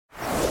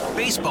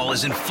Baseball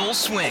is in full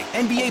swing.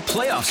 NBA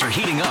playoffs are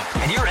heating up,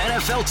 and your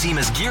NFL team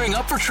is gearing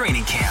up for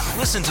training camp.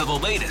 Listen to the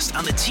latest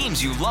on the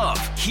teams you love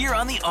here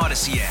on the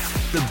Odyssey app.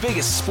 The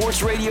biggest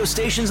sports radio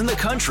stations in the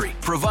country,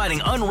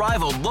 providing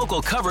unrivaled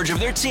local coverage of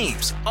their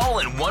teams, all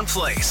in one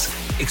place.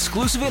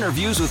 Exclusive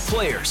interviews with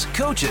players,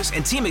 coaches,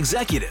 and team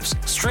executives,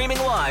 streaming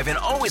live and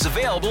always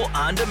available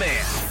on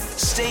demand.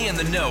 Stay in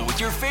the know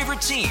with your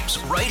favorite teams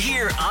right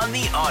here on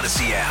the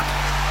Odyssey app.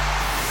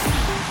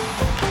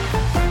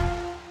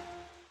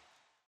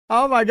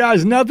 Oh my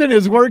gosh, nothing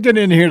is working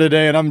in here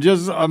today, and I'm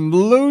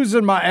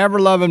losing my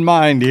ever-loving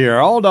mind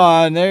here. Hold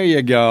on, there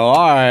you go.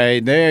 All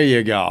right, there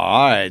you go.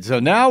 All right, so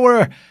now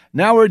we're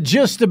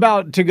just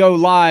about to go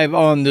live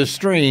on the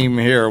stream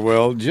here,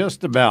 Will.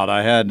 Just about.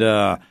 I had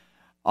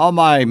all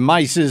my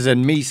mices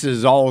and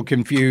mices all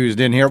confused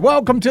in here.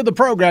 Welcome to the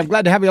program.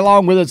 Glad to have you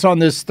along with us on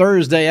this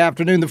Thursday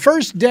afternoon, the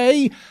first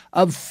day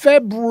of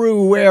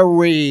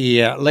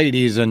February,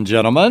 ladies and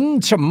gentlemen.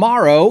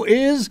 Tomorrow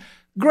is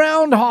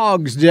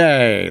Groundhog's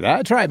Day.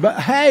 That's right. But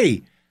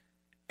hey,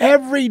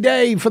 every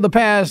day for the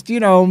past,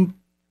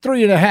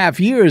 3.5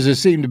 years has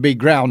seemed to be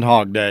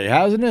Groundhog Day,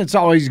 hasn't it? It's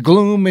always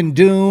gloom and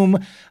doom,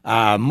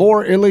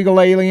 more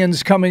illegal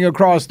aliens coming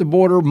across the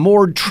border,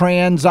 more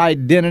trans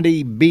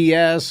identity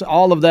BS,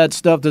 all of that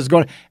stuff that's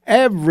going on.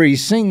 Every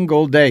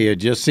single day it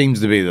just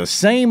seems to be the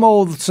same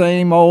old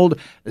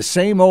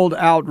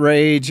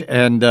outrage,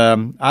 and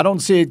I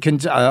don't see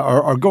it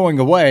or going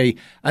away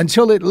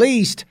until at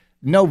least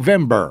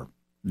November.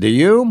 Do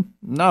you?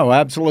 No,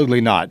 absolutely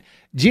not.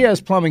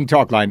 GS Plumbing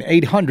Talk Line,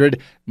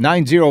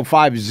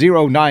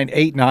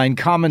 800-905-0989.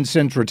 Common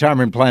Sense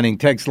Retirement Planning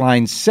Text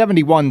Line,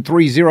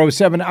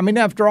 71307. I mean,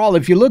 after all,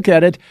 if you look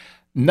at it,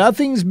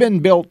 nothing's been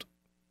built,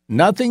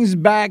 nothing's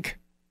back,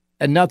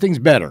 and nothing's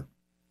better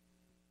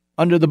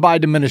under the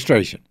Biden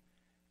administration.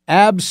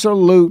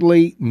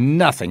 Absolutely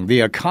nothing.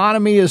 The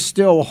economy is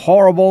still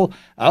horrible.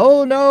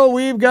 Oh, no,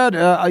 we've got,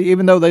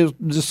 even though they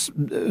just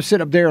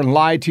sit up there and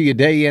lie to you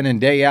day in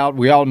and day out,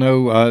 we all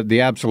know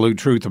the absolute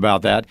truth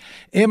about that.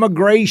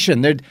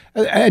 Immigration.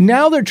 And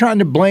now they're trying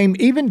to blame,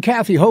 even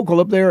Kathy Hochul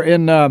up there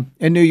in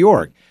New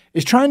York,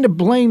 is trying to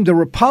blame the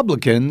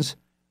Republicans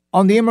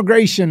on the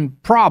immigration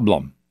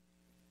problem.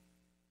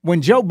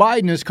 When Joe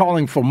Biden is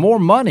calling for more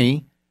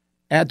money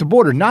at the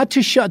border, not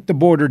to shut the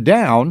border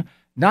down,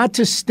 not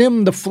to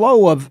stem the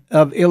flow of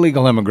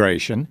illegal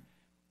immigration.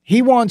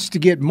 He wants to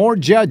get more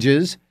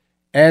judges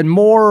and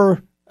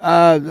more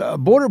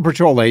Border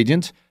Patrol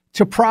agents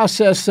to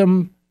process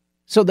them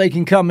so they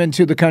can come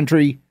into the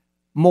country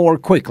more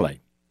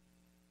quickly.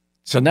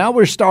 So now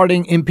we're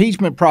starting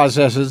impeachment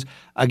processes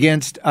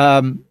against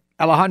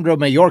Alejandro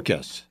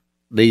Mayorkas,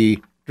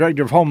 the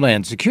Director of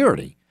Homeland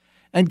Security.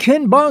 And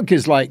Ken Buck,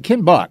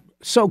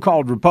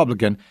 so-called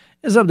Republican,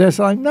 is up there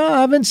saying, no,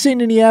 I haven't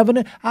seen any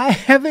evidence. I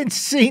haven't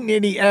seen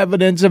any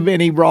evidence of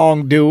any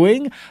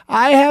wrongdoing.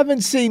 I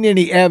haven't seen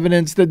any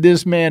evidence that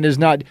this man is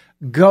not.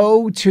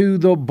 Go to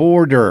the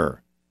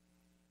border.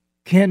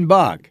 Ken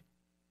Buck,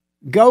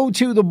 go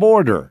to the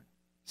border.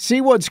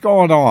 See what's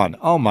going on.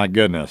 Oh, my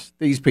goodness.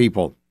 These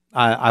people,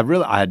 I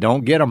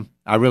don't get them.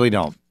 I really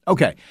don't.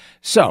 Okay,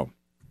 so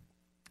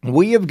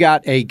we have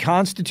got a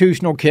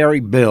constitutional carry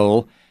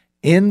bill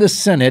in the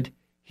Senate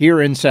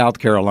here in South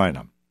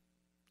Carolina.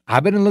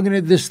 I've been looking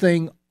at this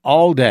thing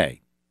all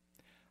day.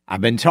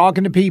 I've been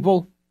talking to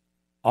people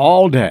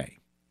all day.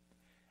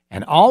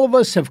 And all of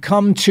us have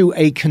come to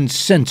a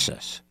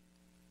consensus.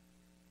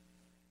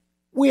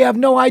 We have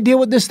no idea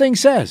what this thing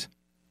says.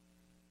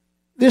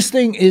 This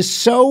thing is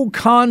so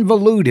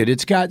convoluted.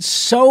 It's got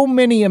so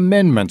many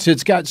amendments.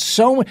 It's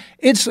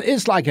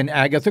like an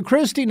Agatha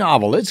Christie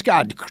novel. It's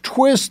got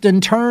twists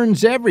and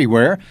turns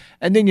everywhere.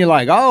 And then you're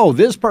like, oh,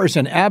 this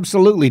person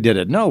absolutely did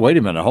it. No, wait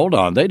a minute. Hold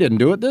on. They didn't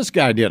do it. This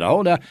guy did.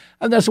 Hold on.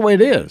 And that's the way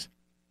it is.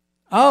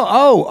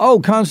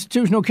 Oh,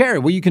 constitutional carry.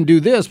 Well, you can do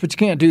this, but you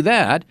can't do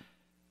that.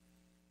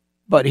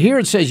 But here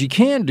it says you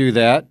can do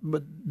that,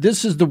 but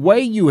this is the way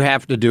you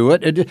have to do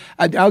it.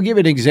 I'll give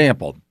you an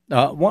example.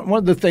 One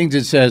of the things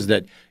it says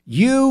that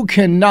you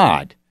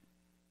cannot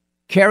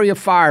carry a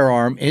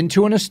firearm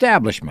into an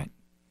establishment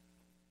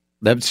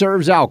that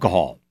serves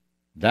alcohol.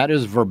 That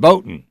is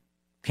verboten.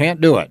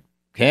 Can't do it.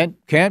 Can't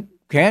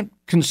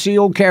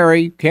conceal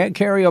carry. Can't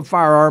carry a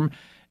firearm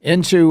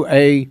into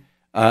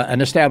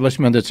an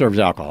establishment that serves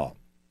alcohol.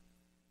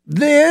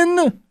 Then,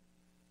 a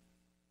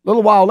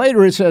little while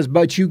later, it says,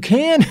 but you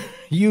can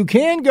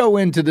go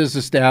into this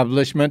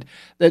establishment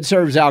that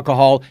serves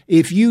alcohol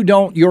if you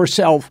don't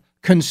yourself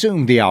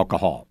consume the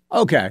alcohol.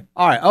 Okay.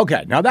 All right.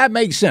 Okay. Now that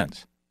makes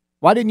sense.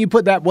 Why didn't you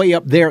put that way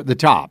up there at the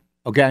top?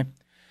 Okay.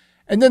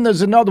 And then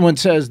there's another one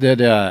that says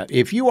that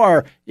if you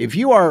are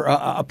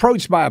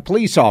approached by a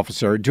police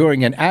officer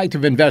during an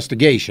active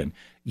investigation,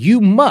 you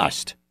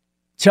must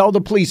tell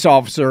the police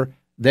officer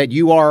that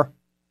you are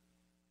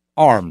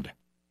armed.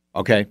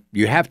 Okay.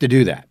 You have to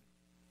do that.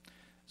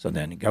 So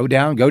then go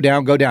down.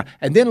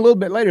 And then a little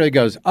bit later it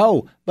goes,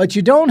 oh, but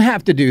you don't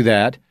have to do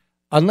that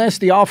unless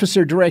the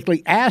officer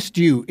directly asked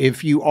you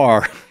if you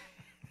are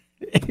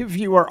if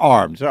you were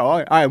armed. So,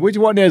 all right, which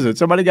one is it?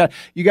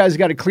 You guys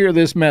got to clear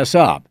this mess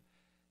up.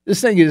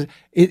 This thing is,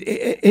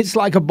 it's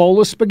like a bowl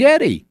of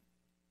spaghetti.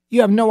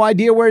 You have no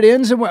idea where it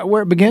ends and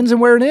where it begins and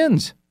where it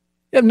ends.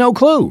 You have no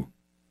clue.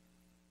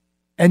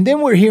 And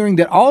then we're hearing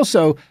that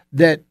also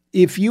that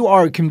if you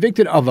are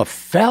convicted of a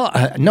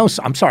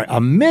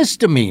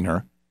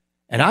misdemeanor,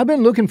 and I've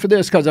been looking for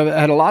this because I've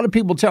had a lot of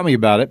people tell me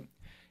about it.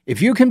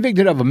 If you're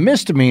convicted of a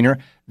misdemeanor,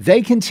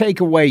 they can take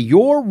away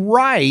your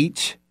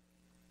right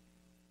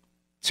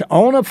to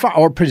own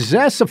or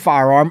possess a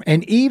firearm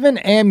and even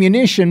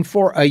ammunition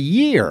for a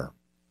year.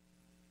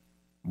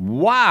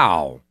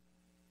 Wow.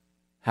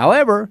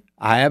 However,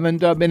 I haven't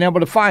been able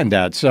to find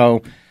that.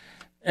 So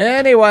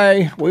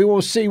anyway, we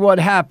will see what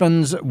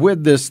happens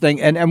with this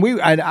thing. And we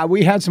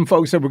had some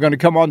folks that were going to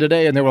come on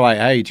today, and they were like,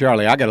 hey,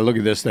 Charlie, I got to look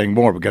at this thing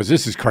more because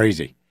this is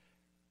crazy.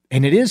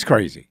 And it is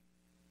crazy.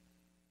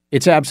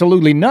 It's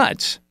absolutely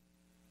nuts.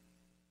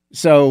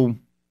 So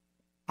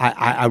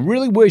I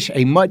really wish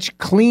a much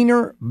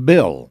cleaner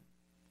bill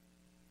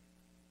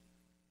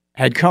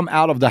had come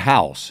out of the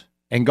House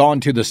and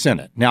gone to the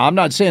Senate. Now, I'm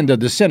not saying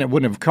that the Senate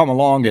wouldn't have come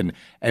along and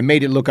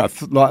made it look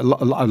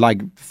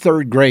like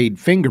third grade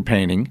finger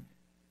painting,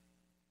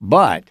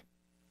 but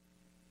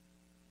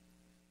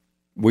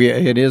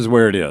it is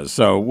where it is.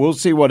 So we'll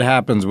see what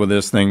happens with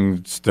this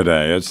thing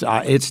today.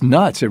 It's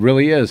nuts. It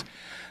really is.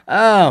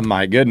 Oh,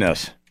 my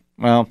goodness.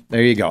 Well,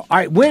 there you go.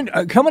 All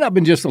right, coming up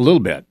in just a little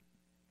bit,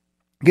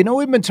 you know,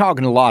 we've been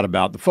talking a lot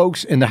about the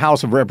folks in the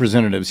House of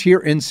Representatives here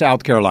in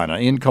South Carolina,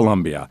 in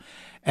Columbia,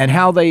 and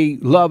how they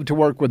love to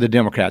work with the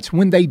Democrats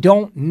when they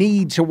don't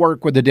need to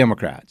work with the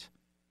Democrats.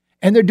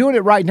 And they're doing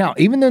it right now,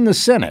 even in the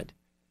Senate.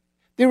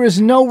 There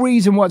is no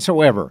reason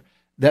whatsoever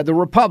that the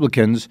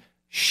Republicans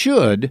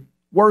should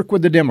work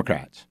with the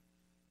Democrats.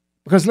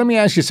 Because let me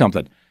ask you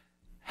something.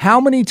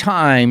 How many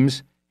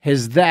times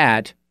has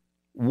that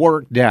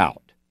worked out?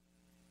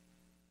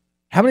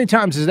 How many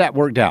times has that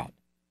worked out?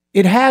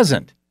 It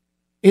hasn't.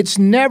 It's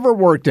never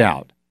worked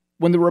out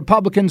when the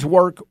Republicans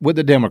work with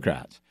the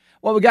Democrats.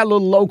 Well, we got a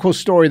little local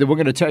story that we're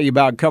going to tell you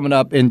about coming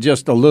up in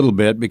just a little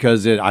bit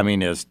because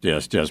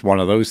it's just one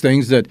of those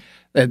things that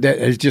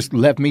has just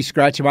left me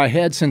scratching my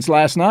head since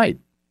last night.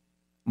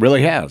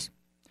 Really has.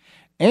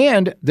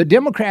 And the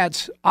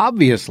Democrats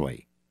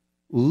obviously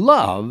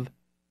love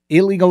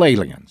illegal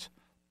aliens.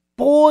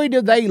 Boy,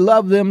 do they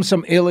love them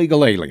some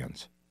illegal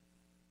aliens.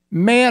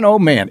 Man, oh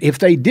man, if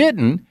they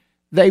didn't,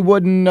 they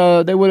would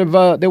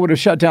have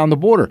shut down the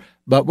border.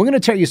 But we're going to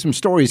tell you some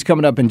stories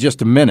coming up in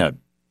just a minute.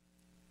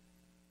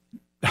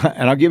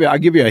 And I'll give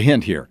you a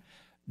hint here.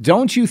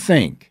 Don't you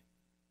think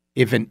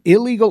if an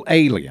illegal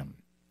alien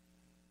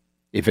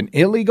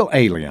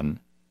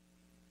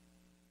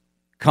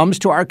comes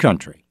to our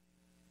country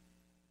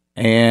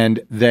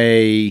and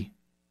they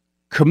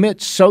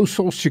commit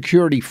Social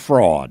Security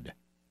fraud,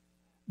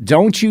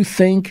 don't you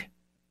think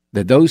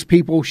that those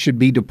people should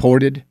be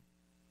deported?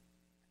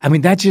 I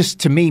mean, that just,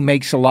 to me,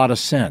 makes a lot of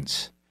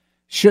sense.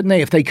 Shouldn't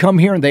they? If they come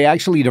here and they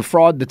actually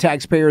defraud the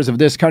taxpayers of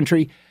this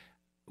country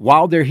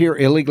while they're here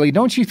illegally,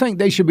 don't you think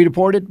they should be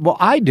deported? Well,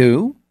 I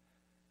do.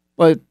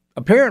 But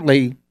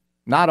apparently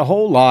not a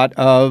whole lot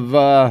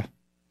of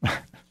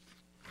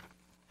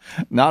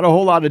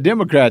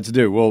Democrats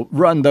do. We'll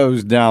run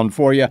those down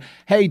for you.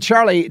 Hey,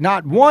 Charlie,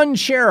 not one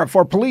sheriff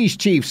or police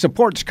chief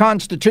supports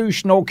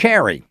constitutional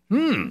carry.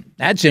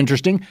 That's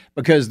interesting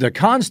because the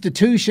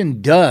Constitution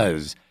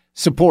does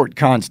support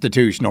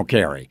constitutional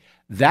carry.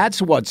 That's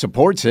what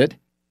supports it.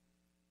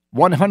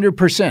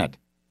 100%.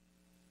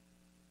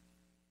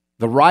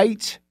 The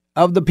right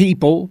of the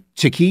people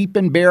to keep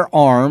and bear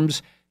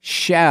arms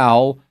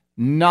shall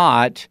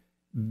not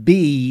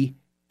be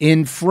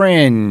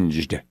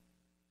infringed.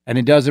 And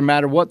it doesn't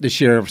matter what the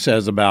sheriff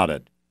says about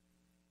it.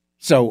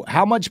 So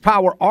how much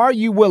power are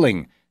you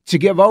willing to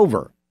give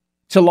over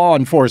to law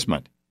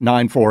enforcement?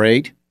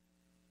 948.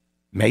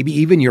 Maybe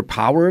even your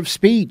power of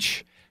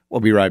speech. We'll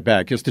be right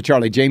back. It's the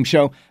Charlie James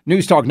Show.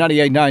 News Talk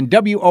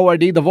 98.9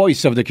 WORD, the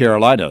voice of the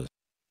Carolinas.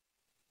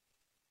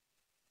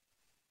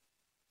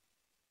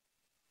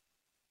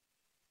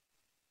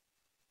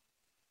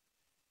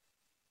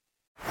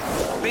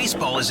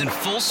 Baseball is in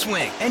full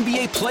swing.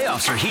 NBA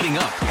playoffs are heating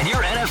up, and your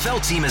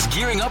NFL team is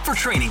gearing up for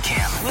training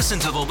camp. Listen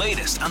to the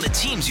latest on the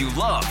teams you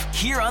love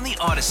here on the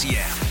Odyssey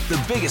app.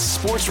 The biggest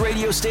sports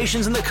radio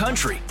stations in the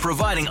country,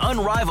 providing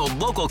unrivaled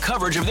local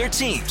coverage of their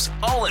teams,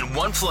 all in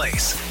one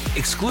place.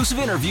 Exclusive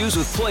interviews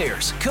with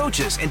players,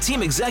 coaches, and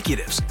team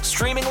executives,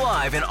 streaming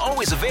live and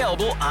always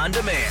available on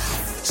demand.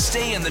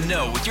 Stay in the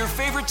know with your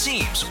favorite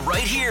teams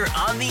right here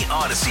on the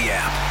Odyssey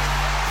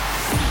app.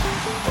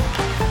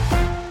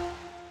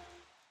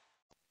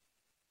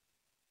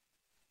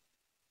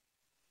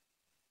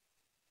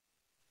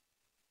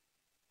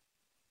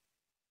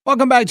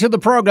 Welcome back to the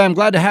program.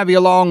 Glad to have you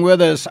along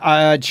with us.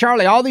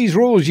 Charlie, all these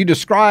rules you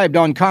described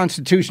on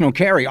constitutional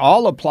carry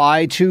all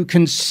apply to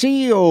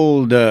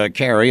concealed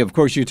carry. Of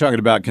course, you're talking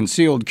about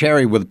concealed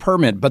carry with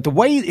permit, but the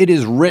way it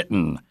is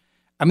written,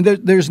 I mean,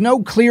 there's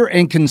no clear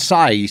and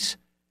concise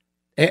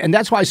And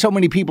that's why so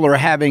many people are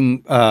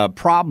having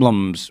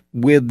problems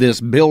with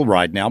this bill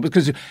right now,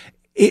 because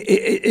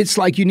it's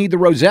like you need the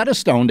Rosetta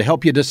Stone to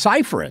help you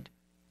decipher it.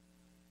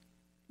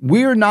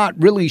 We're not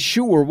really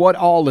sure what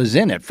all is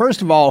in it.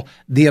 First of all,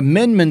 the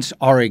amendments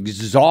are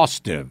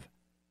exhaustive.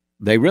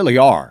 They really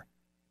are.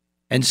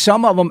 And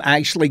some of them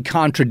actually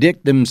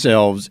contradict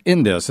themselves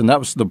in this. And that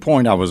was the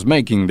point I was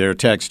making there,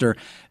 Texter.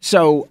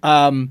 So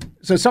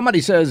somebody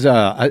says,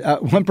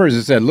 one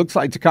person said, looks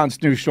like the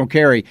constitutional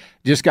carry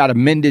just got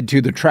amended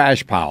to the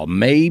trash pile.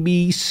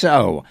 Maybe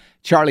so.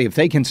 Charlie, if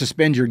they can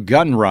suspend your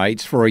gun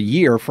rights for a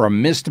year for a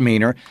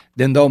misdemeanor,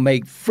 then they'll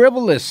make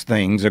frivolous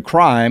things a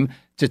crime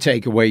to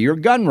take away your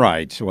gun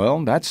rights.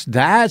 Well, that's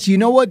you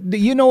know what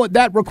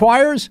that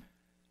requires?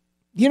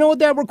 You know what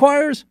that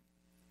requires?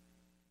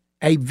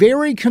 A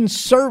very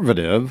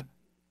conservative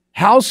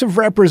House of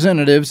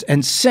Representatives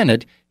and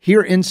Senate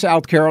here in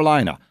South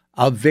Carolina.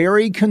 A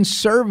very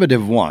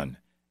conservative one.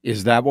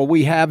 Is that what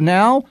we have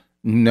now?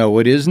 No,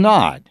 it is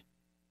not.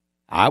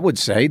 I would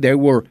say they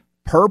were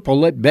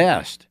purple at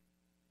best.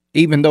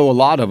 Even though a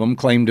lot of them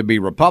claim to be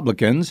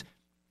Republicans,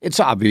 it's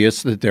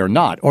obvious that they're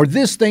not. Or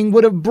this thing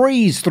would have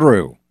breezed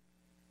through.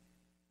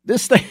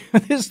 This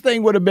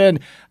thing would have been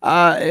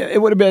the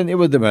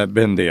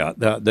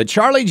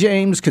Charlie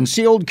James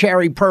concealed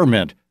carry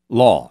permit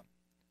law,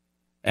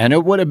 and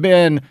it would have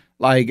been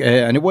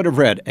and it would have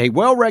read a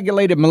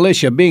well-regulated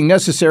militia being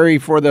necessary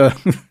for the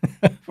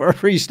for a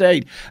free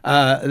state.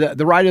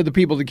 The right of the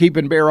people to keep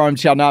and bear arms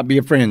shall not be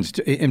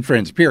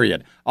infringed.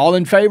 Period. All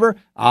in favor?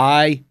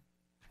 Aye.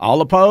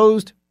 All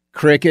opposed?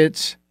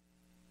 Crickets.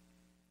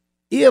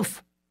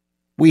 If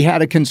we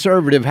had a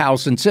conservative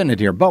House and Senate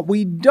here, but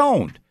we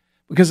don't.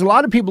 Because a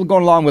lot of people are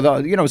going along with,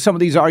 some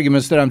of these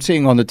arguments that I'm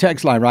seeing on the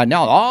text line right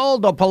now.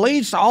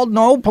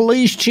 No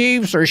police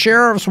chiefs or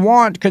sheriffs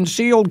want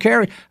concealed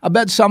carry. I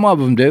bet some of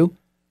them do.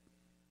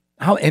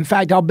 In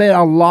fact, I'll bet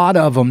a lot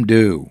of them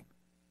do,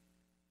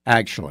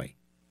 actually.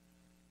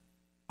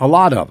 A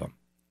lot of them.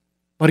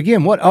 But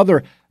again,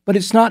 but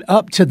it's not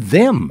up to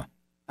them.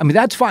 I mean,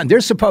 that's fine.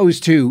 They're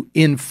supposed to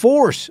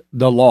enforce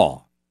the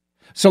law.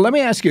 So let me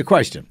ask you a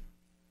question.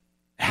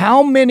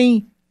 How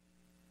many...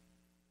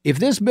 If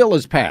this bill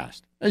is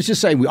passed, let's just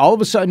say all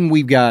of a sudden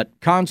we've got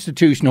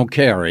constitutional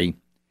carry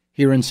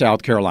here in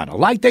South Carolina,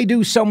 like they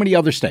do so many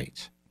other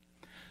states.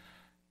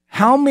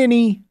 How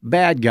many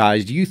bad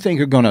guys do you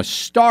think are going to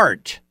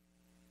start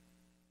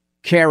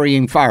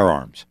carrying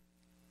firearms?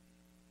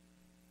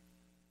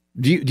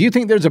 Do you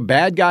think there's a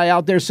bad guy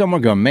out there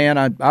somewhere going, man,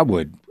 I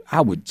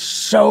would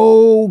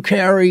so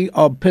carry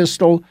a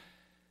pistol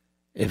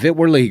if it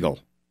were legal.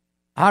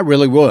 I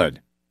really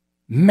would.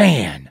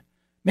 Man,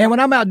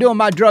 when I'm out doing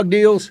my drug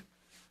deals,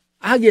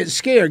 I get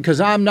scared because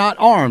I'm not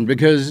armed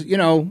because,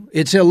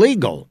 it's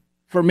illegal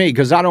for me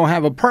because I don't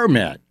have a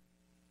permit.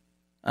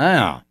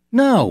 No.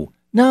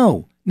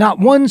 Not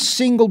one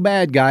single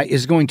bad guy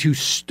is going to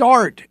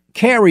start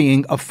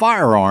carrying a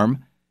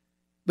firearm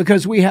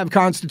because we have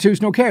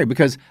constitutional carry.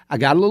 Because I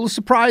got a little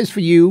surprise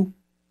for you,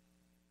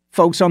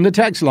 folks on the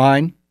text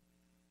line.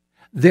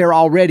 They're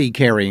already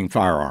carrying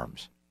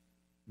firearms.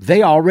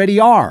 They already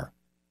are.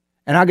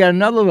 And I got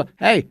another little,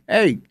 hey,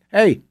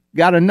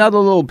 got another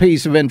little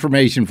piece of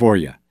information for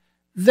you.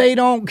 They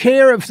don't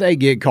care if they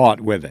get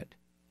caught with it.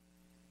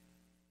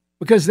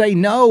 Because they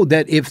know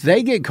that if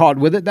they get caught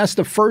with it, that's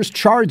the first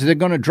charge they're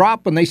going to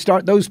drop when they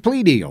start those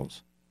plea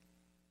deals.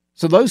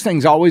 So those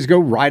things always go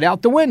right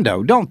out the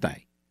window, don't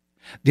they?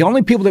 The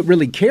only people that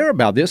really care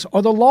about this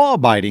are the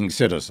law-abiding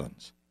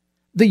citizens,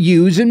 the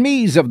yous and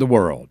me's of the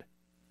world.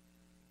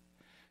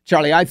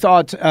 Charlie, I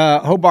thought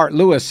Hobart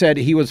Lewis said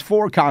he was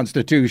for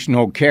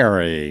constitutional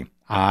carry.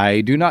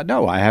 I do not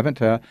know. I haven't.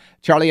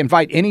 Charlie,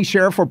 invite any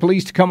sheriff or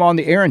police to come on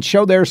the air and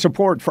show their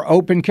support for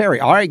open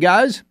carry. All right,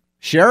 guys,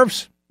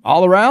 sheriffs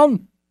all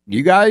around,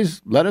 you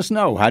guys let us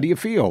know. How do you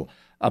feel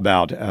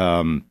about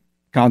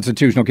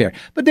constitutional carry?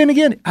 But then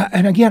again,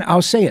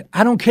 I'll say it.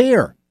 I don't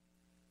care.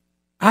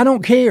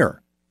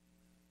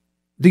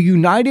 The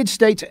United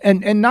States,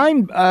 and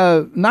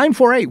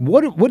 948,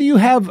 what do you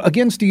have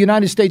against the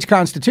United States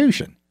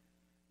Constitution?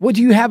 What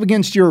do you have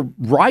against your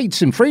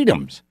rights and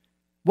freedoms?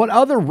 What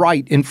other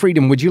right and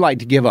freedom would you like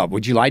to give up?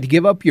 Would you like to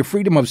give up your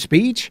freedom of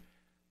speech?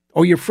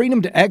 Or your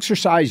freedom to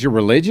exercise your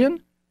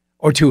religion?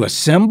 Or to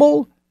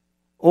assemble?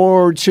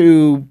 Or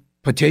to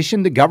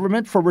petition the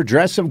government for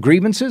redress of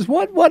grievances?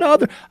 What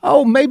other?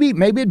 Oh, maybe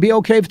it'd be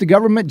okay if the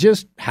government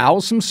just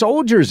housed some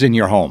soldiers in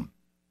your home.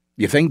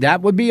 You think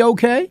that would be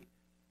okay?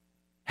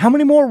 How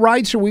many more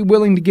rights are we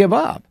willing to give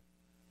up?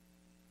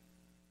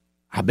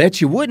 I bet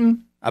you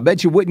wouldn't. I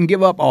bet you wouldn't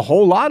give up a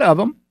whole lot of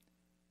them.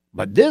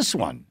 But this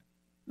one,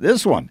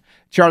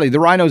 Charlie, the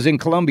rhinos in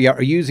Columbia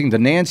are using the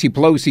Nancy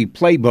Pelosi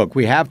playbook.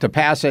 We have to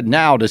pass it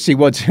now to see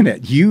what's in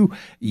it. You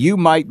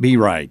might be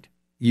right.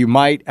 You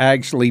might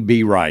actually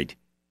be right.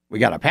 We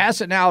got to pass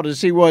it now to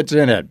see what's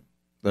in it.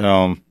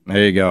 So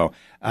there you go.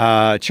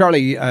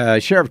 Charlie,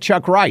 Sheriff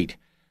Chuck Wright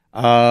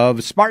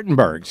of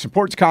Spartanburg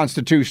supports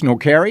constitutional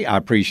carry. I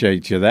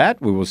appreciate you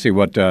that. We will see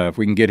what if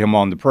we can get him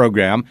on the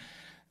program.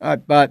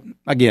 But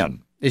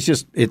again, It's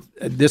just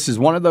this is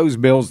one of those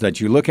bills that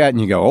you look at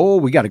and you go, oh,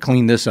 we got to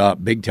clean this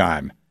up big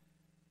time.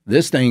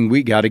 This thing,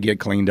 we got to get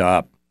cleaned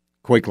up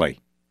quickly.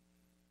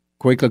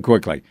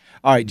 Quickly.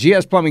 All right,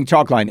 GS Plumbing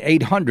Talk Line,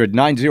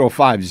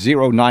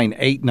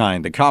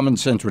 800-905-0989. The Common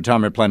Sense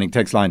Retirement Planning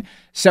text line,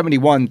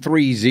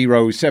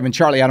 71307.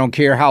 Charlie, I don't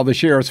care how the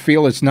sheriffs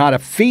feel. It's not a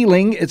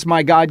feeling. It's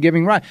my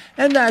God-given right.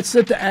 And that's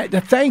it.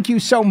 Thank you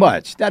so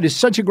much. That is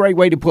such a great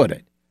way to put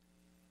it.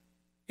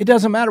 It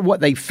doesn't matter what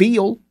they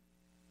feel.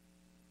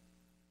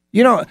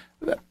 You know,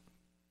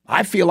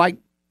 I feel like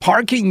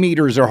parking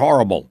meters are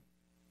horrible.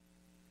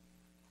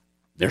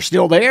 They're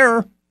still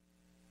there.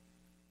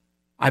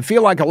 I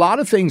feel like a lot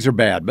of things are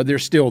bad, but they're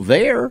still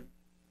there.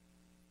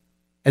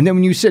 And then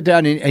when you sit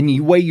down and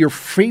you weigh your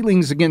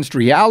feelings against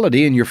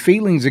reality and your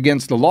feelings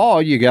against the law,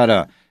 you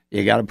gotta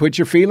put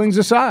your feelings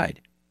aside.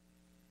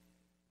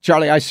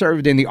 Charlie, I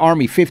served in the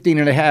Army 15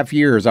 and a half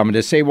years. I'm a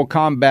disabled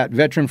combat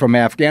veteran from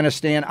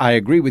Afghanistan. I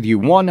agree with you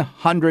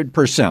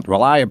 100%.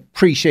 Well, I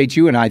appreciate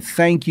you, and I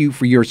thank you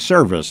for your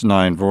service,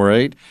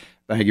 948.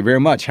 Thank you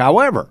very much.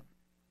 However,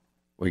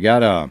 we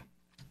gotta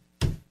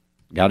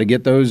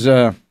get those,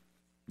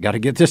 got to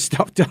get this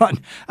stuff done.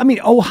 I mean,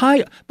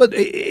 Ohio, but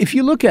if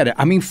you look at it,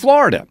 I mean,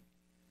 Florida,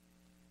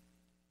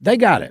 they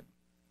got it.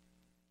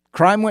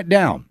 Crime went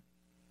down.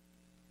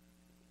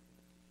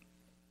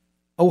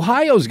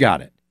 Ohio's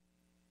got it.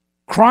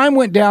 Crime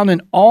went down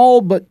in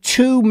all but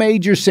two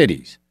major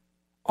cities.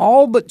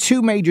 And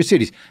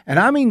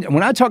I mean,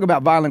 when I talk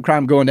about violent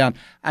crime going down,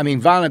 I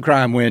mean violent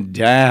crime went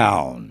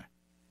down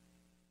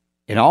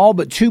in all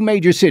but two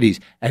major cities.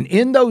 And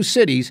in those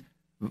cities,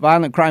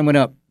 violent crime went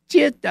up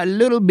just a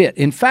little bit.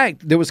 In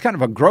fact, there was kind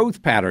of a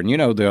growth pattern. You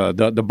know,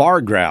 the bar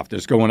graph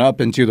that's going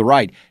up and to the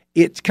right.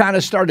 It's kind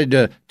of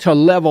started to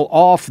level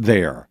off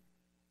there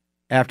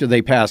after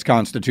they passed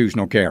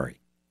constitutional carry.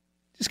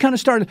 Just kind of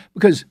started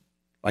because,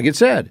 like it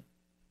said,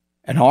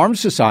 an armed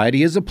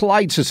society is a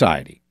polite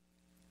society.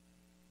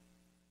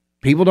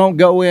 People don't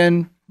go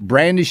in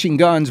brandishing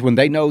guns when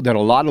they know that a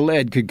lot of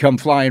lead could come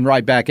flying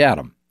right back at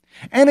them.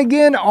 And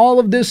again, all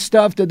of this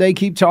stuff that they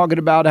keep talking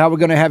about, how we're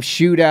going to have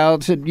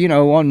shootouts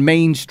on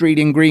Main Street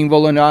in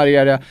Greenville and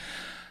yada.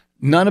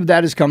 None of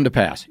that has come to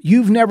pass.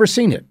 You've never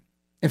seen it.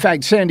 In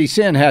fact, Sandy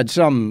Sin had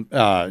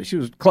she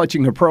was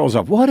clutching her pearls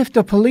up. What if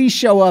the police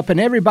show up and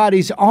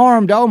everybody's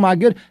armed? Oh, my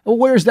goodness. Well,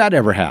 where's that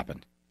ever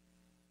happened?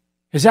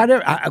 Is that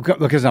ever?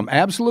 Because I'm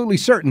absolutely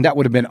certain that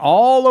would have been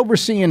all over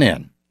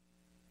CNN.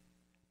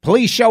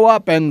 Police show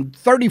up and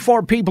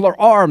 34 people are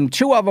armed.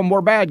 2 of them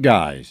were bad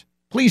guys.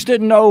 Police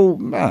didn't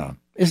know.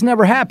 It's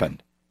never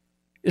happened.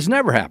 It's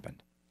never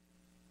happened.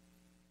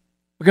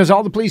 Because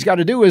all the police got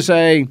to do is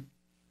say,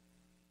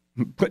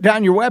 put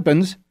down your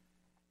weapons,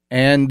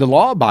 and the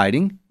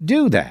law-abiding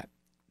do that.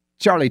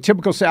 Charlie,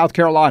 typical South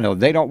Carolina,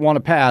 they don't want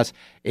to pass.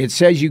 It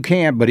says you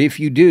can, but if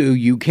you do,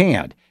 you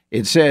can't.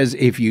 It says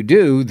if you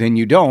do, then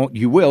you don't,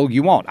 you will,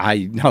 you won't.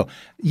 I know.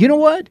 You know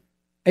what?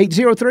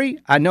 803,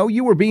 I know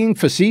you were being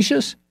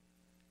facetious,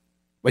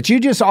 but you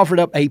just offered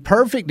up a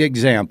perfect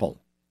example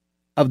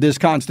of this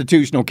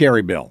constitutional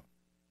carry bill.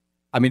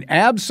 I mean,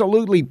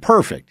 absolutely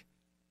perfect.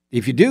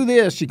 If you do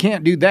this, you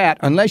can't do that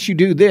unless you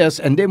do this,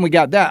 and then we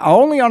got that.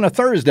 Only on a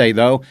Thursday,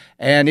 though,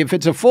 and if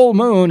it's a full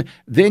moon,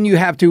 then you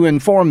have to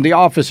inform the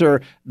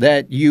officer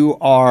that you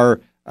are,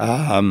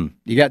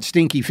 you got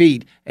stinky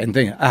feet and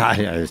things.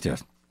 It's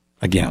just,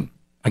 again.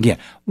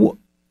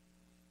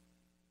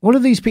 What are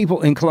these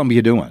people in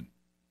Columbia doing?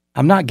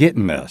 I'm not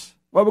getting this.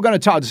 Well, we're going to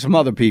talk to some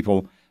other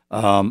people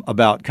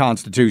about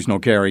constitutional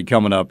carry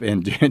coming up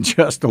in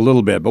just a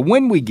little bit. But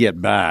when we get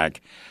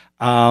back,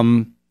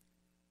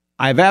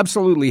 I've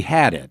absolutely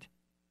had it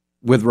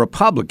with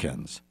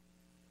Republicans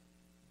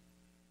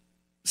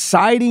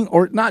siding,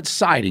 or not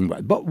siding,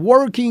 but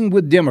working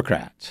with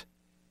Democrats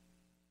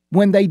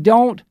when they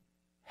don't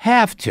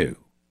have to.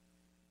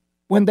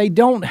 When they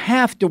don't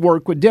have to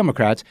work with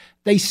Democrats,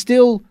 they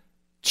still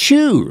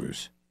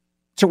choose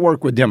to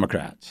work with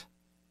Democrats.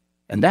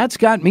 And that's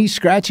got me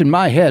scratching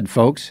my head,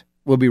 folks.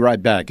 We'll be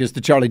right back. It's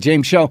the Charlie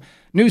James Show.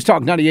 News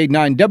Talk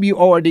 98.9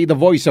 WORD, the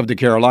voice of the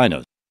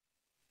Carolinas.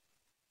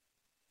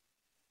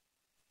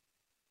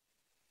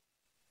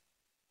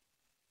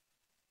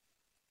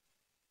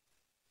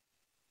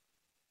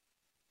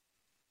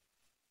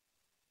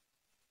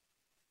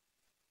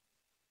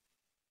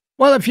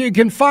 Well, if you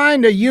can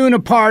find a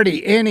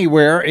uniparty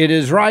anywhere, it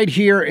is right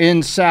here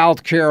in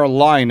South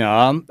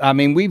Carolina. I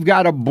mean, we've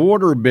got a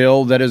border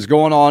bill that is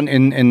going on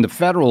in the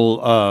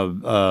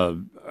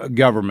federal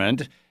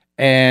government,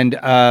 and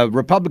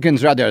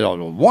Republicans are out there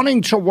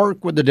wanting to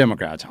work with the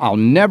Democrats. I'll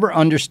never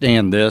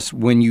understand this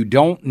when you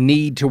don't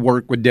need to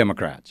work with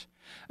Democrats,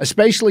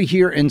 especially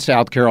here in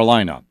South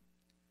Carolina.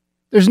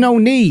 There's no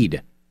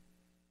need.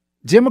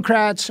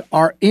 Democrats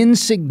are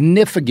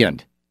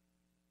insignificant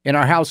in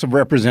our House of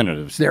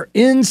Representatives. They're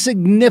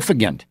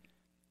insignificant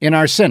in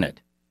our Senate.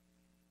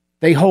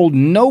 They hold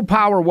no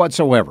power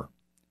whatsoever.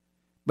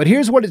 But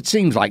here's what it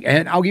seems like,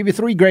 and I'll give you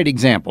 3 great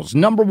examples.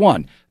 Number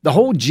 1, the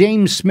whole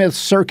James Smith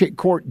Circuit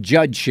Court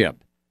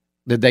judgeship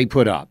that they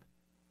put up.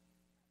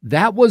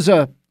 That was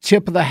a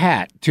tip of the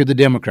hat to the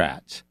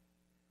Democrats.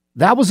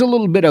 That was a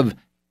little bit of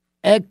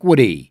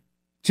equity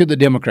to the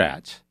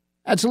Democrats.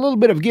 That's a little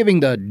bit of giving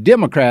the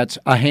Democrats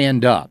a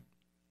hand up.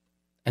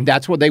 And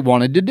that's what they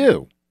wanted to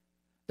do.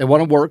 They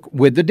want to work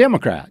with the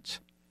Democrats.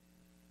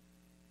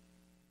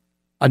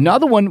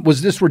 Another one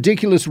was this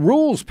ridiculous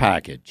rules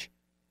package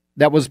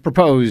that was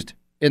proposed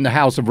in the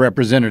House of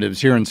Representatives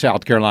here in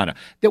South Carolina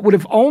that would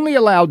have only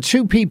allowed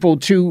 2 people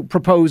to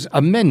propose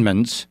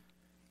amendments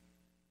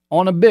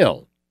on a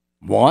bill.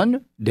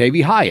 One,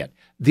 Davy Hyatt.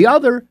 The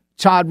other,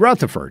 Todd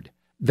Rutherford.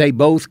 They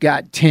both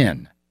got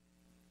 10.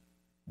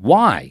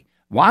 Why?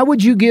 Why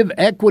would you give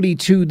equity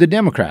to the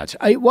Democrats?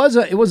 It was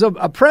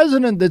a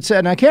president that said,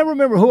 and I can't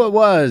remember who it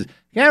was.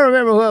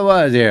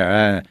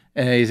 Here.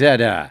 He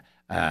said,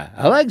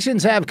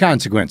 elections have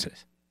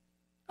consequences.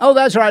 Oh,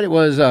 that's right. It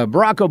was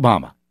Barack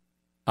Obama.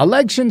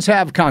 Elections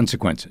have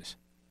consequences.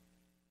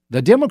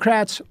 The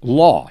Democrats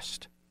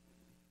lost.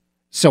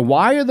 So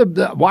why are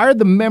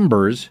the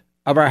members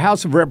of our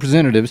House of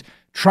Representatives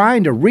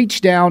trying to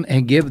reach down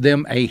and give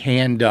them a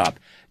hand up?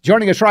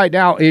 Joining us right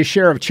now is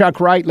Sheriff Chuck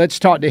Wright. Let's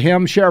talk to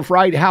him. Sheriff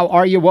Wright, how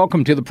are you?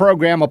 Welcome to the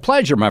program. A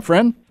pleasure, my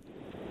friend.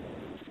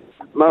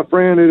 My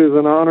friend, it is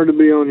an honor to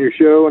be on your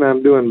show, and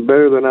I'm doing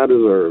better than I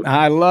deserve.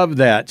 I love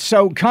that.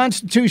 So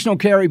constitutional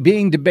carry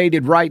being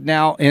debated right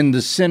now in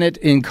the Senate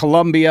in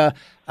Columbia.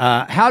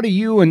 How do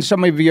you and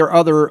some of your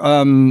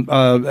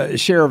other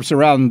sheriffs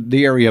around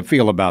the area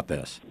feel about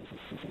this?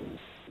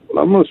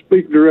 I'm going to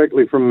speak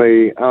directly from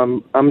me.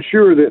 I'm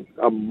sure that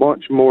a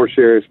bunch more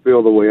sheriffs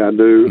feel the way I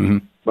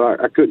do,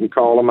 but I couldn't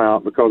call them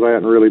out because I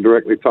hadn't really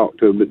directly talked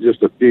to them, but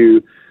just a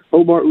few.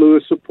 Hobart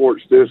Lewis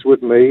supports this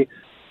with me.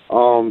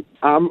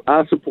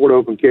 I support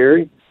open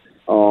carry,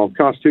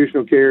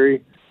 constitutional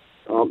carry.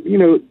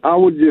 I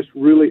would just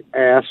really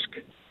ask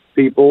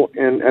people,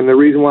 and the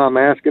reason why I'm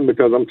asking,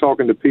 because I'm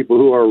talking to people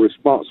who are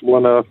responsible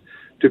enough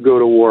to go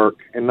to work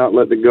and not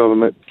let the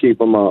government keep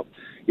them up.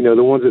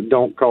 The ones that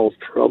don't cause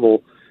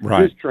trouble.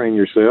 Right. Just train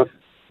yourself.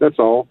 That's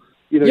all.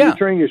 You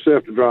train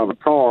yourself to drive a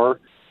car.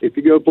 If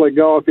you go play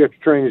golf, you have to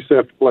train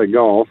yourself to play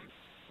golf.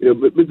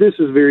 But this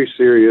is very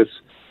serious.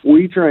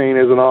 We train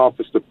as an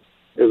office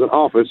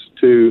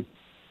to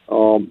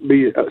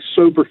be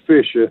so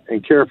proficient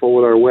and careful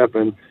with our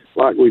weapon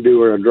like we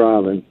do our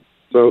driving.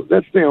 So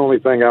that's the only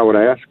thing I would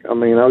ask. I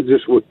mean, I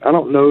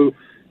don't know.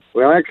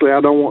 Well, actually,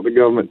 I don't want the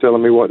government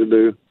telling me what to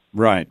do.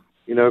 Right.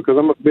 Because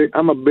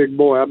I'm a big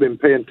boy. I've been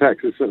paying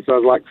taxes since I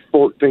was like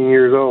 14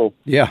 years old.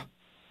 Yeah.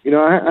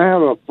 I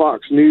have a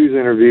Fox News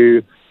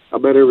interview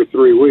about every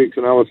 3 weeks,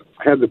 and I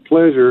had the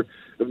pleasure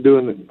of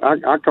doing.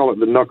 I call it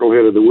the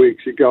knucklehead of the week.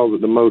 She calls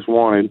it the most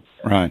wanted.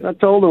 Right. And I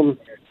told them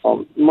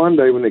on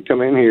Monday when they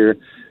come in here,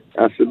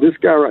 I said, this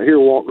guy right here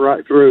walked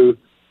right through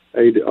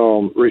a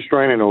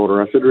restraining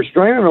order. I said,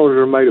 restraining orders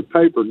are made of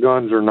paper,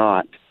 guns are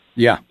not.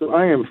 Yeah. So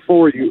I am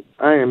for you.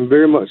 I am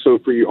very much so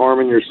for you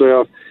arming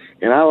yourself.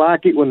 And I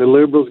like it when the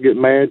liberals get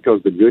mad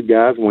because the good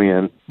guys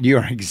win.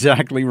 You're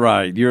exactly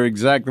right.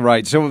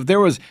 So if there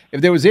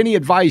was any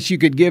advice you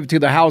could give to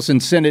the House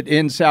and Senate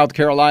in South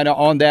Carolina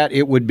on that,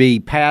 it would be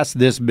pass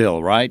this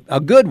bill, right? A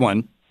good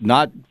one,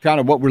 not kind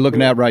of what we're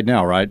looking at right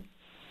now, right?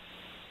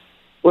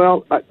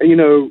 Well,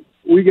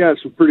 we got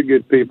some pretty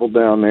good people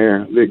down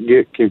there that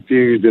get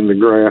confused in the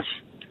grass.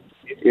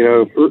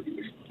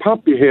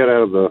 Pump your head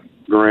out of the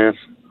grass.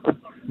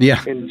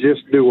 Yeah. And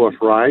just do what's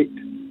right.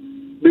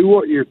 Do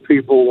what your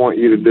people want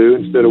you to do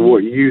instead of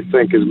what you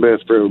think is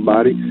best for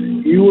everybody.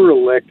 You were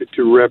elected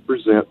to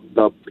represent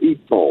the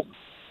people,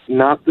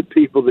 not the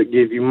people that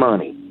give you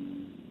money.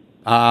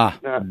 Yeah.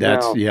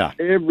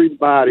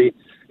 Everybody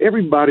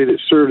that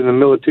served in the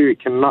military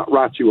cannot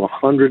write you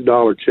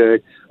 $100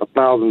 check,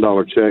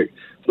 $1,000 check.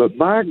 But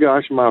by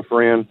gosh, my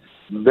friend,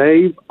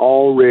 they've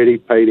already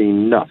paid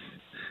enough.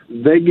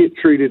 They get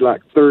treated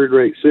like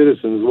third-rate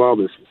citizens while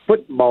this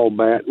football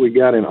bat we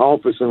got in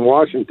office in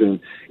Washington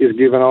is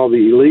giving all the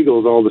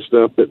illegals all the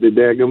stuff that the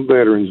daggum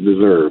veterans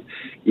deserve.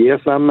 Yes,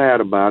 I'm mad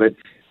about it.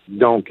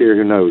 Don't care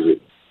who knows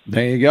it.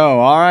 There you go.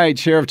 All right,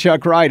 Sheriff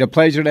Chuck Wright, a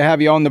pleasure to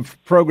have you on the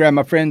program,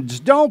 my friend.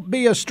 Just don't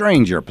be a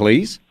stranger,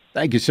 please.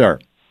 Thank you, sir.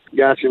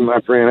 Got you,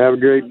 my friend. Have a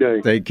great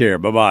day. Take care.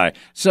 Bye-bye.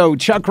 So,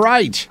 Chuck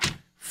Wright,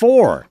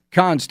 for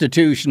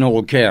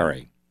constitutional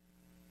carry.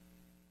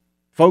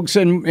 Folks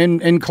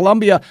in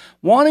Columbia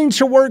wanting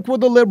to work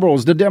with the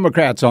liberals, the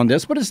Democrats on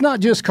this, but it's not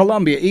just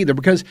Columbia either,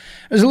 because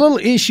there's a little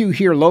issue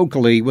here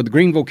locally with the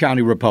Greenville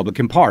County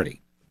Republican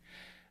Party.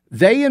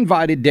 They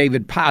invited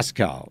David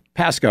Pasco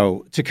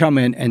to come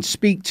in and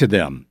speak to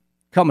them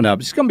coming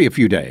up. It's going to be a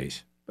few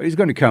days, but he's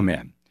going to come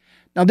in.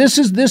 Now,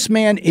 this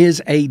man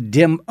is a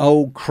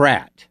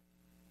Democrat.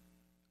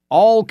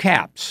 All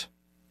caps.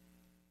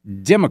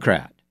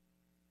 Democrat.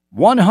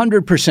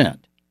 100%.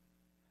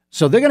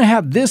 So they're going to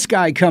have this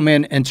guy come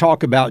in and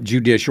talk about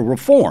judicial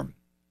reform.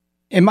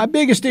 And my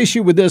biggest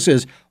issue with this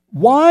is,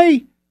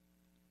 why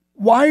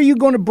are you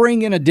going to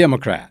bring in a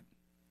Democrat?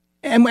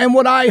 And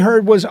what I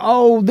heard was,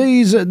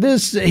 he's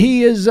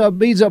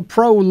a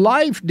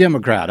pro-life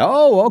Democrat.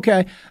 Oh,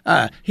 okay.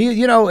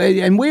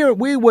 And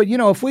we would,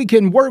 if we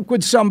can work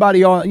with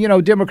somebody on,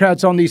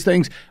 Democrats on these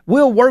things,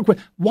 we'll work with.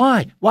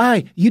 Why?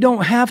 You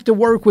don't have to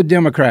work with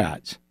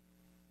Democrats.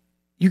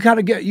 You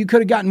could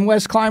have gotten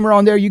Wes Clymer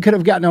on there. You could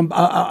have gotten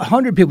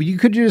 100 people. You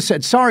could have just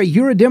said, sorry,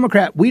 you're a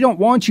Democrat. We don't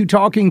want you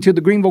talking to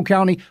the Greenville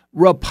County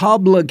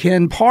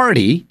Republican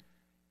Party.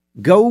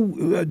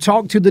 Go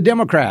talk to the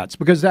Democrats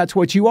because that's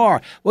what you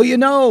are.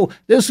 Well,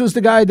 this was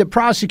the guy that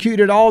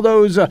prosecuted all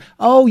those.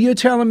 You're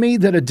telling me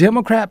that a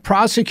Democrat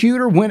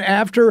prosecutor went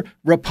after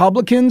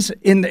Republicans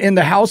in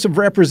the House of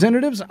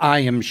Representatives? I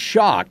am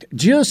shocked.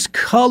 Just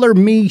color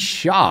me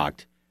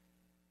shocked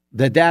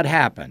that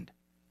happened.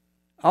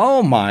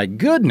 Oh, my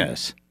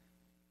goodness.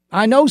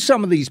 I know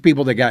some of these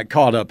people that got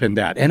caught up in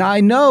that. And I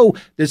know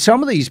that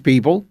some of these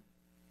people,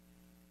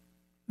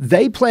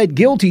 they pled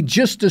guilty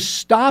just to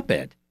stop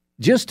it.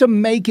 Just to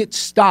make it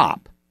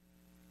stop.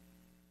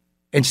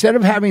 Instead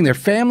of having their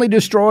family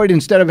destroyed,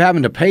 instead of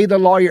having to pay the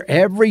lawyer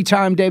every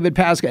time David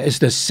Pascal, it's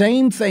the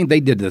same thing. They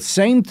did the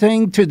same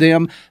thing to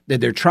them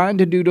that they're trying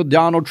to do to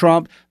Donald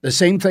Trump, the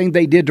same thing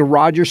they did to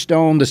Roger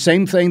Stone, the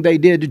same thing they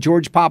did to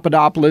George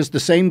Papadopoulos, the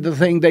same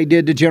thing they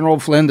did to General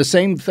Flynn, the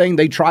same thing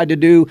they tried to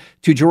do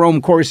to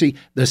Jerome Corsi,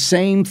 the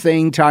same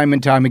thing time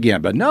and time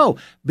again. But no,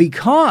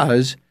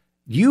 because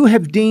you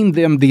have deemed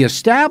them the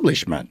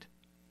establishment,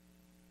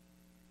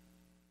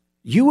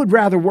 you would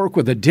rather work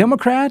with a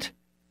Democrat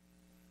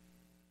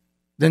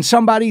than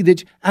somebody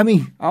that,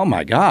 oh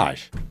my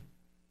gosh.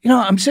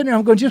 I'm sitting there,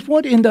 I'm going,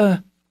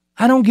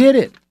 I don't get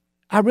it.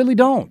 I really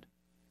don't.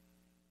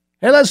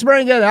 Hey, I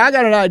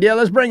got an idea.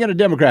 Let's bring in a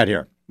Democrat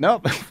here.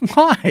 No,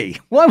 why?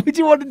 Why would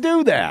you want to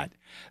do that?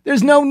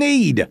 There's no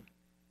need.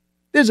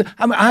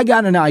 I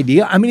got an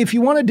idea. If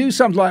you want to do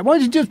something like, why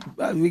don't you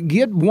just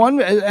get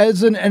one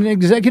as an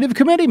executive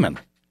committeeman?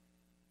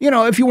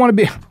 If you want to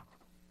be...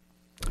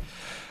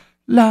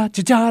 La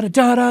da da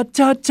da da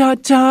da da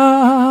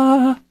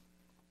da.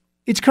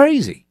 It's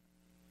crazy.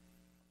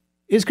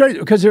 It's crazy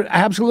because there's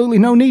absolutely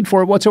no need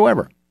for it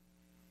whatsoever.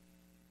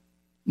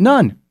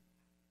 None.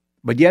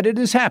 But yet it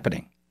is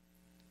happening.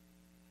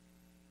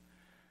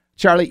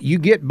 Charlie, you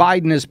get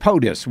Biden as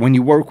POTUS when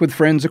you work with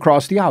friends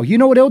across the aisle. You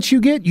know what else you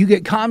get? You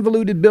get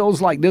convoluted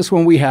bills like this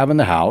one we have in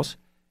the House.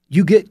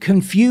 You get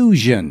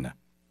confusion.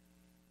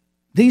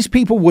 These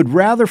people would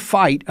rather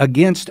fight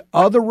against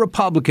other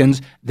Republicans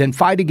than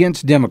fight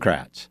against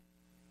Democrats.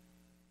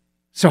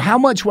 So how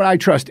much would I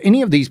trust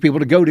any of these people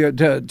to go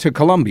to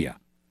Columbia?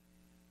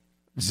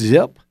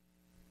 Zip.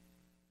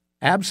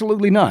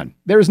 Absolutely none.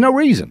 There's no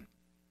reason.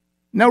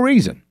 No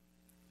reason.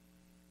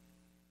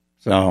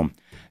 So,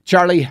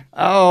 Charlie,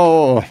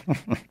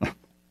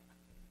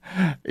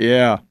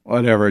 yeah,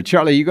 whatever.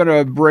 Charlie, you going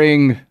to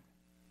bring...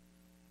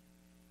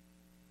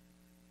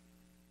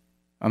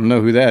 I don't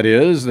know who that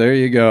is. There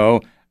you go.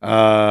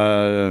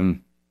 There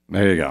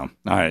you go.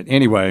 All right.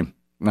 Anyway,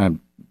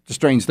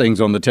 strange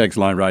things on the text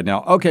line right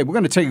now. Okay, we're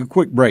going to take a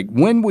quick break.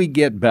 When we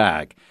get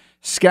back,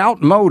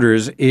 Scout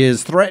Motors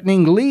is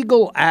threatening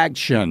legal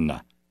action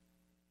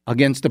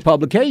against the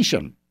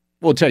publication.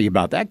 We'll tell you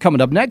about that. Coming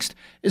up next,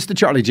 it's the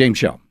Charlie James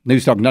Show.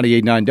 News Talk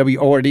 98.9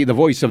 WORD, the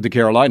voice of the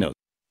Carolinas.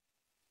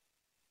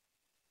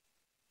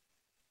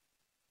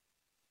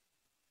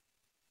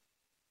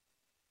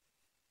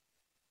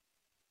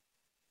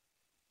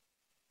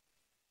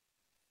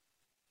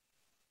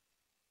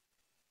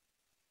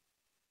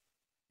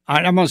 All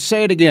right, I'm going to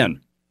say it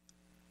again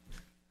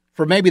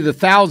for maybe the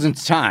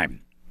 1,000th time.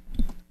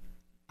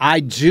 I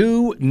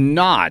do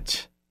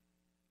not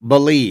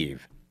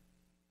believe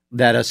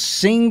that a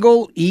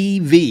single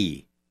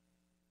EV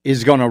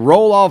is going to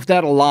roll off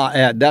that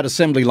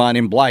assembly line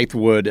in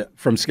Blythewood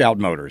from Scout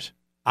Motors.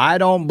 I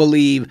don't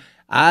believe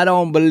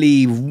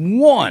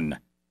one.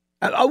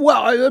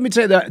 Well, let me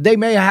say that they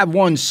may have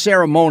one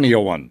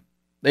ceremonial one.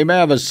 They may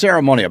have a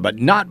ceremonial, but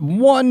not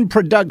one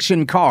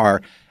production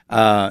car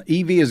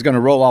EV is going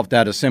to roll off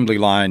that assembly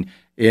line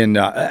and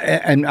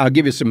I'll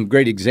give you some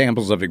great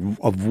examples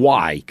of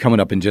why coming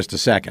up in just a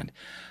second.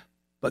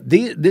 But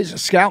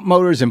these Scout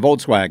Motors and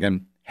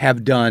Volkswagen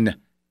have done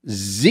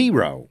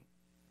zero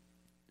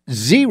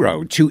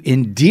to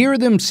endear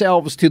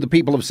themselves to the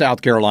people of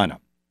South Carolina.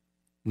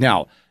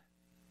 Now,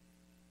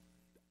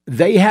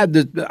 they had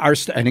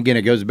and again,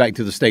 it goes back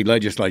to the state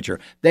legislature.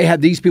 They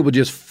had these people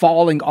just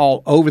falling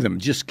all over them,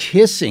 just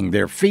kissing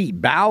their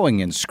feet,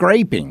 bowing and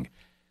scraping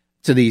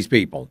to these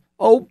people.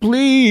 Oh,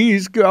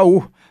 please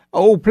go.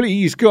 Oh,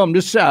 please come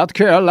to South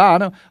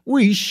Carolina.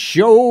 We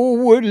sure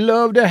would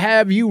love to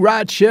have you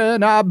right here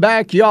in our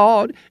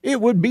backyard.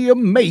 It would be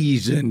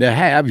amazing to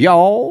have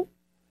y'all.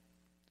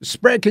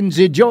 Sprechen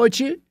Sie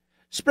Deutsche?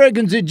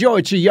 Sprechen Sie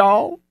Deutsche,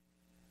 y'all?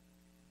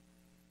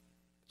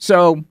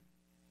 So,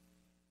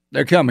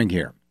 they're coming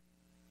here.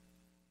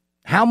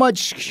 How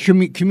much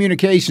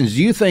communications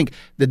do you think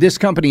that this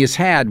company has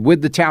had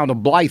with the town of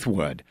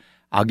Blythewood?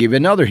 I'll give you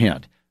another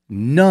hint.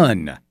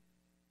 None.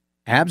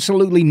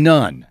 Absolutely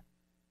none.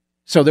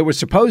 So there was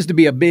supposed to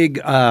be a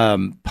big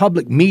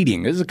public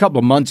meeting. This is a couple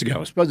of months ago. It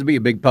was supposed to be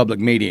a big public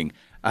meeting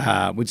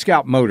with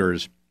Scout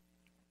Motors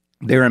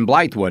there in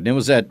Blythewood. And it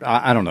was at,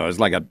 I don't know, it was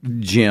like a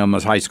gym, a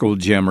high school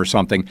gym or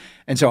something.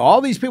 And so all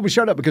these people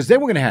showed up because they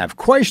were going to have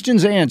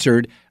questions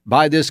answered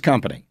by this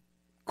company.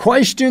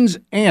 Questions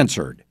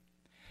answered.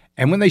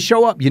 And when they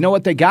show up, you know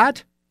what they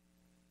got?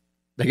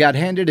 They got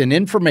handed an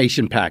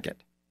information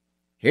packet.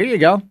 Here you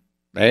go.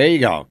 There you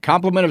go.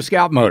 Compliment of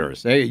Scout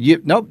Motors.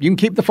 Nope, you can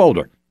keep the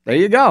folder. There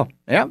you go.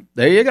 Yep,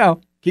 there you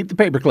go. Keep the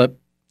paperclip.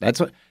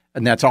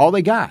 And that's all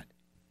they got.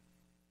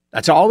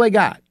 That's all they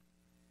got.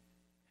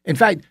 In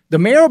fact, the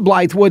mayor of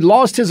Blythewood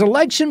lost his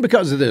election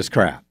because of this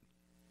crap.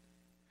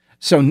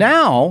 So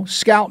now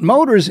Scout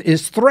Motors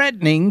is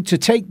threatening to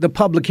take the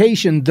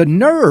publication, The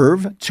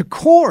Nerve, to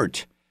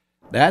court.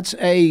 That's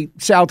a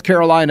South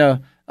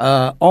Carolina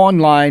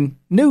online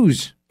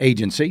news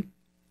agency.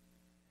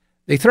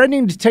 They're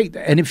threatening to take,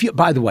 and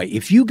by the way,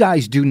 if you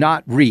guys do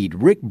not read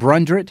Rick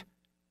Brundrett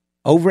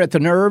over at The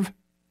Nerve,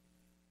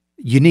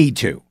 you need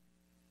to.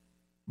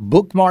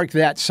 Bookmark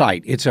that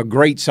site. It's a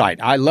great site.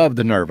 I love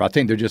The Nerve. I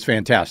think they're just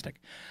fantastic.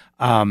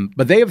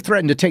 But they have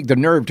threatened to take The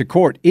Nerve to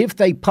court if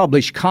they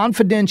publish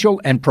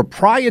confidential and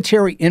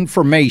proprietary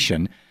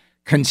information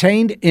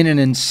contained in an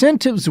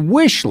incentives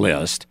wish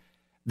list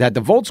that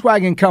the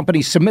Volkswagen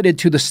company submitted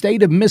to the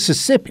state of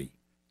Mississippi,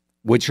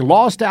 which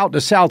lost out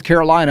to South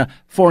Carolina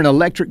for an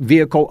electric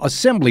vehicle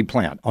assembly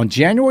plant. On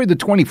January the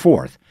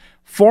 24th,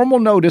 formal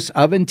notice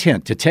of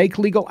intent to take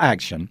legal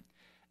action,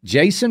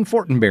 Jason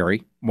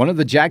Fortenberry, one of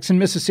the Jackson,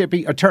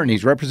 Mississippi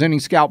attorneys representing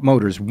Scout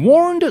Motors,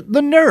 warned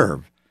The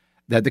Nerve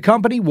that the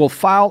company will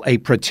file a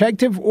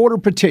protective order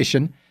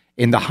petition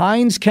in the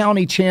Hinds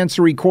County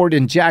Chancery Court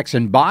in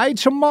Jackson by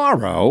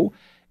tomorrow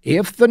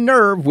unless The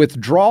Nerve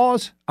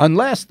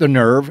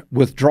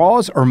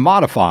withdraws or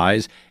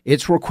modifies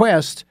its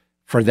request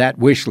for that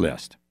wish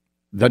list.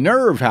 The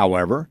Nerve,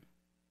 however,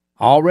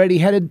 already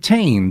had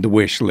obtained the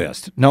wish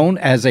list, known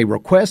as a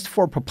request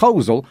for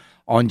proposal,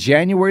 on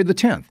January the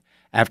 10th,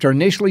 after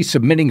initially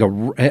submitting a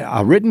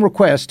written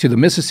request to the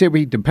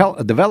Mississippi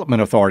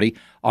Development Authority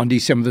on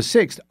December the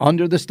 6th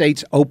under the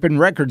state's open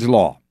records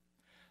law.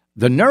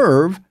 The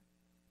Nerve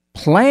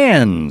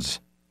plans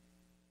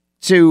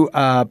to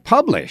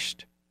publish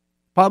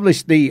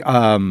the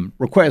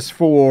request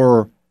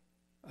for,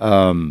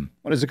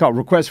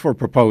 request for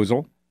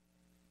proposal,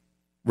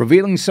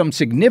 revealing some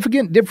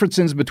significant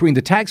differences between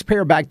the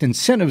taxpayer-backed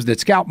incentives that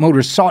Scout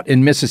Motors sought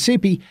in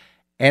Mississippi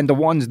and the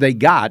ones they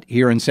got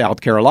here in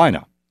South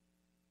Carolina.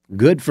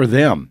 Good for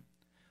them.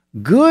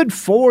 Good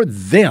for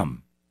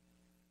them.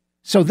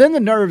 So then The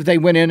Nerve, they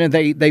went in and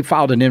they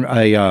filed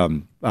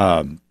a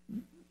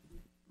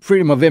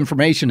Freedom of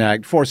Information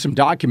Act for some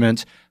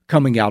documents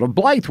coming out of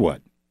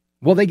Blythewood.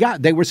 Well,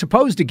 they were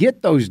supposed to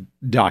get those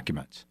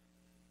documents,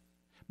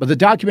 but the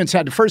documents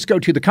had to first go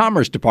to the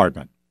Commerce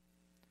Department.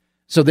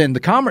 So then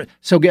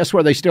so guess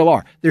where they still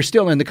are? They're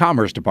still in the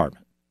Commerce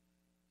Department.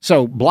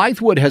 So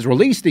Blythewood has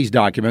released these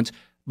documents,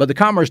 but the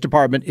Commerce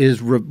Department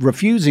is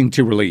refusing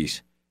to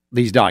release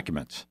these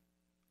documents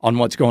on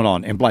what's going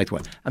on in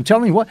Blythewood. I'm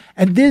telling you what,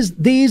 and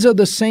these are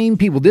the same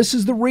people. This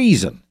is the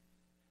reason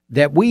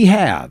that we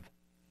have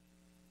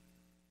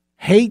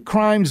hate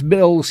crimes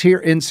bills here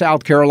in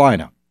South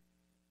Carolina.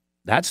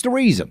 That's the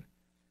reason,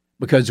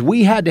 because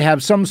we had to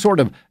have some sort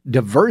of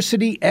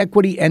diversity,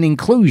 equity, and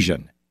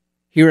inclusion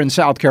here in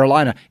South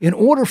Carolina in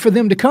order for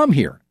them to come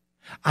here.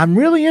 I'm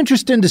really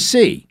interested to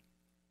see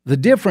the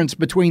difference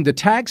between the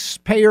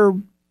taxpayer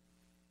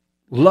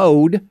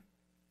load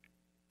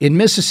in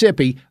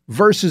Mississippi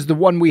versus the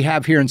one we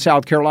have here in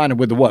South Carolina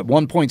with the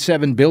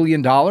 $1.7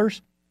 billion?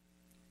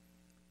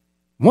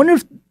 Wonder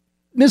if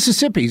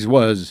Mississippi's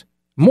was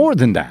more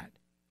than that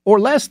or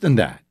less than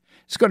that.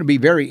 It's going to be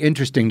very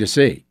interesting to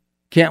see.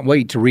 Can't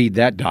wait to read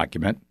that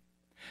document.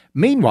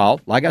 Meanwhile,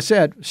 like I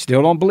said,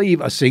 still don't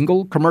believe a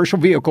single commercial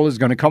vehicle is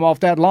going to come off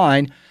that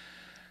line.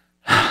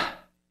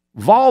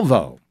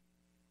 Volvo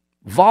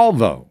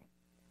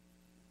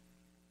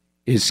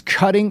is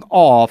cutting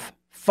off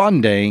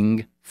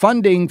funding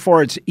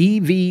for its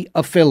EV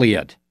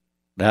affiliate.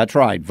 That's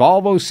right.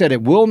 Volvo said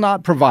it will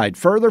not provide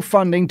further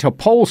funding to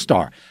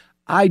Polestar.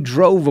 I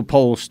drove a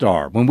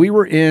Polestar when we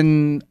were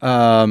in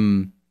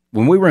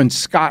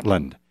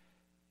Scotland.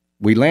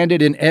 We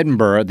landed in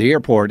Edinburgh at the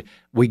airport.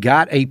 We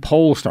got a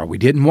Polestar. We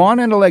didn't want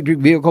an electric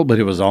vehicle, but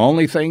it was the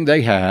only thing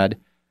they had.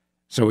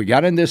 So we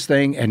got in this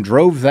thing and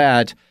drove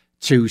that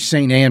to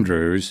St.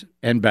 Andrews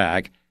and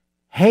back.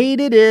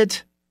 Hated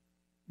it.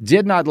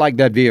 Did not like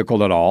that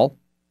vehicle at all.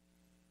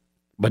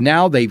 But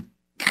now they've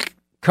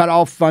cut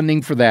off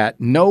funding for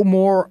that. No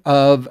more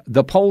of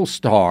the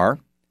Polestar.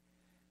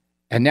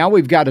 And now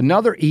we've got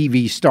another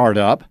EV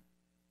startup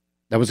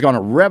that was going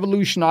to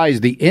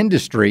revolutionize the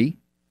industry.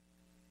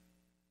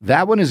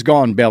 That one has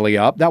gone belly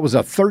up. That was a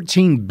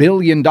 $13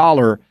 billion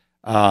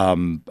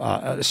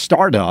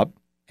startup,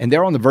 and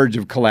they're on the verge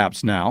of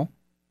collapse now.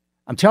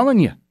 I'm telling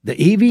you, the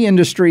EV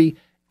industry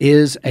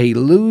is a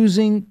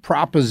losing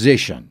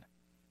proposition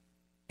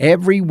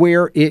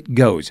everywhere it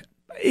goes.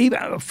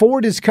 Even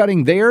Ford is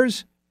cutting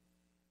theirs.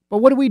 But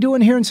what are we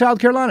doing here in South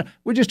Carolina?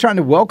 We're just trying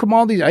to welcome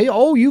all these. Hey,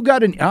 oh, you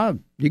got an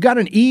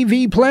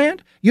EV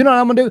plant? You know what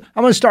I'm going to do?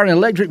 I'm going to start an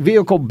electric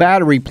vehicle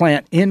battery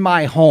plant in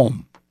my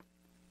home.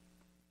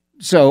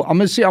 So I'm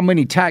going to see how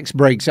many tax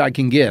breaks I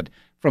can get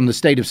from the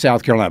state of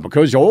South Carolina.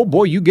 Because, oh,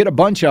 boy, you get a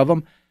bunch of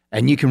them,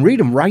 and you can read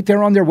them right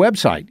there on their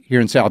website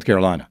here in South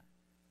Carolina.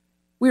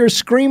 We are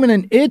screaming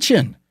and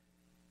itching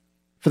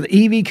for the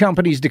EV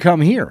companies to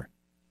come here.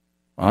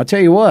 Well, I'll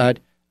tell you what,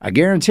 I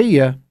guarantee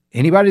you,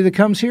 anybody that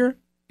comes here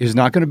is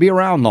not going to be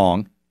around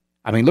long.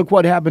 I mean, look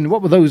what happened.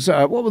 What was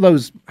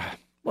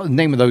the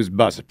name of those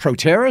buses?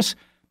 Proterras?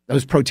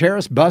 Those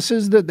Proterras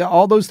buses,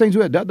 all those things,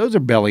 those are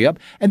belly up.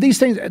 And these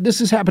things, this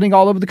is happening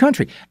all over the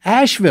country.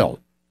 Asheville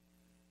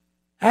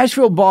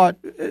bought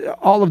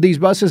all of these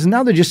buses, and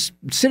now they're just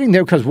sitting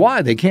there because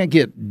why? They can't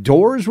get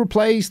doors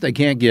replaced. They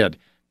can't get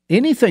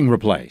anything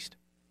replaced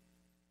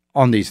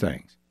on these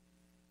things.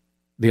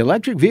 The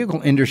electric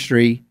vehicle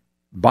industry,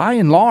 by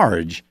and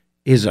large,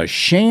 is a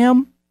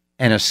sham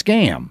and a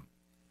scam.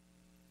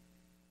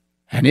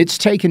 And it's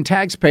taking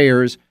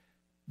taxpayers'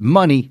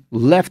 money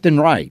left and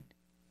right.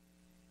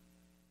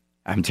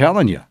 I'm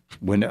telling you,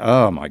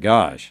 oh my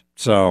gosh.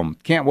 So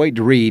can't wait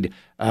to read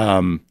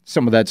some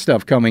of that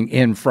stuff coming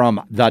in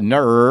from the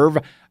Nerve.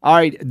 All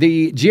right,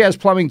 the GS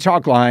Plumbing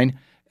Talk Line.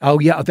 Oh,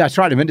 yeah, that's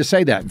right. I meant to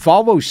say that.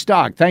 Volvo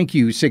stock, thank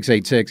you,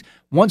 686.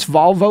 Once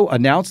Volvo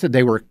announced that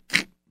they were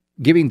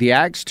giving the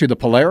axe to the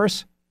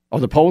Polaris or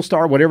the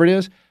Polestar, whatever it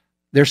is,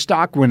 their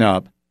stock went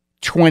up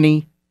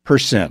 20%.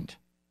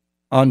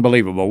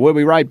 Unbelievable. We'll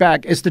be right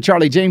back. It's the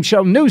Charlie James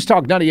Show, News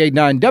Talk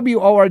 98.9,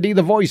 WORD,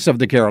 the voice of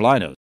the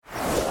Carolinas.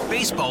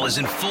 Baseball is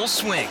in full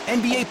swing.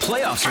 NBA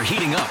playoffs are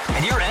heating up,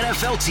 and your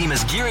NFL team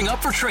is gearing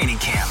up for training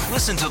camp.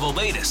 Listen to the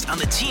latest on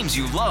the teams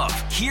you love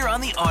here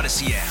on the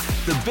Odyssey app.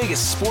 The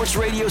biggest sports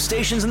radio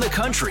stations in the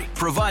country,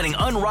 providing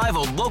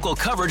unrivaled local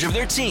coverage of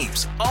their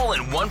teams, all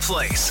in one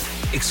place.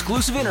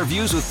 Exclusive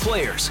interviews with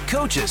players,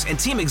 coaches, and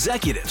team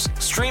executives,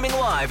 streaming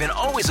live and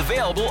always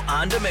available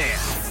on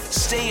demand.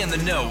 Stay in the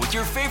know with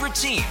your favorite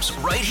teams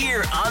right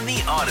here on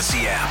the Odyssey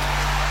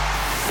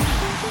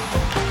app.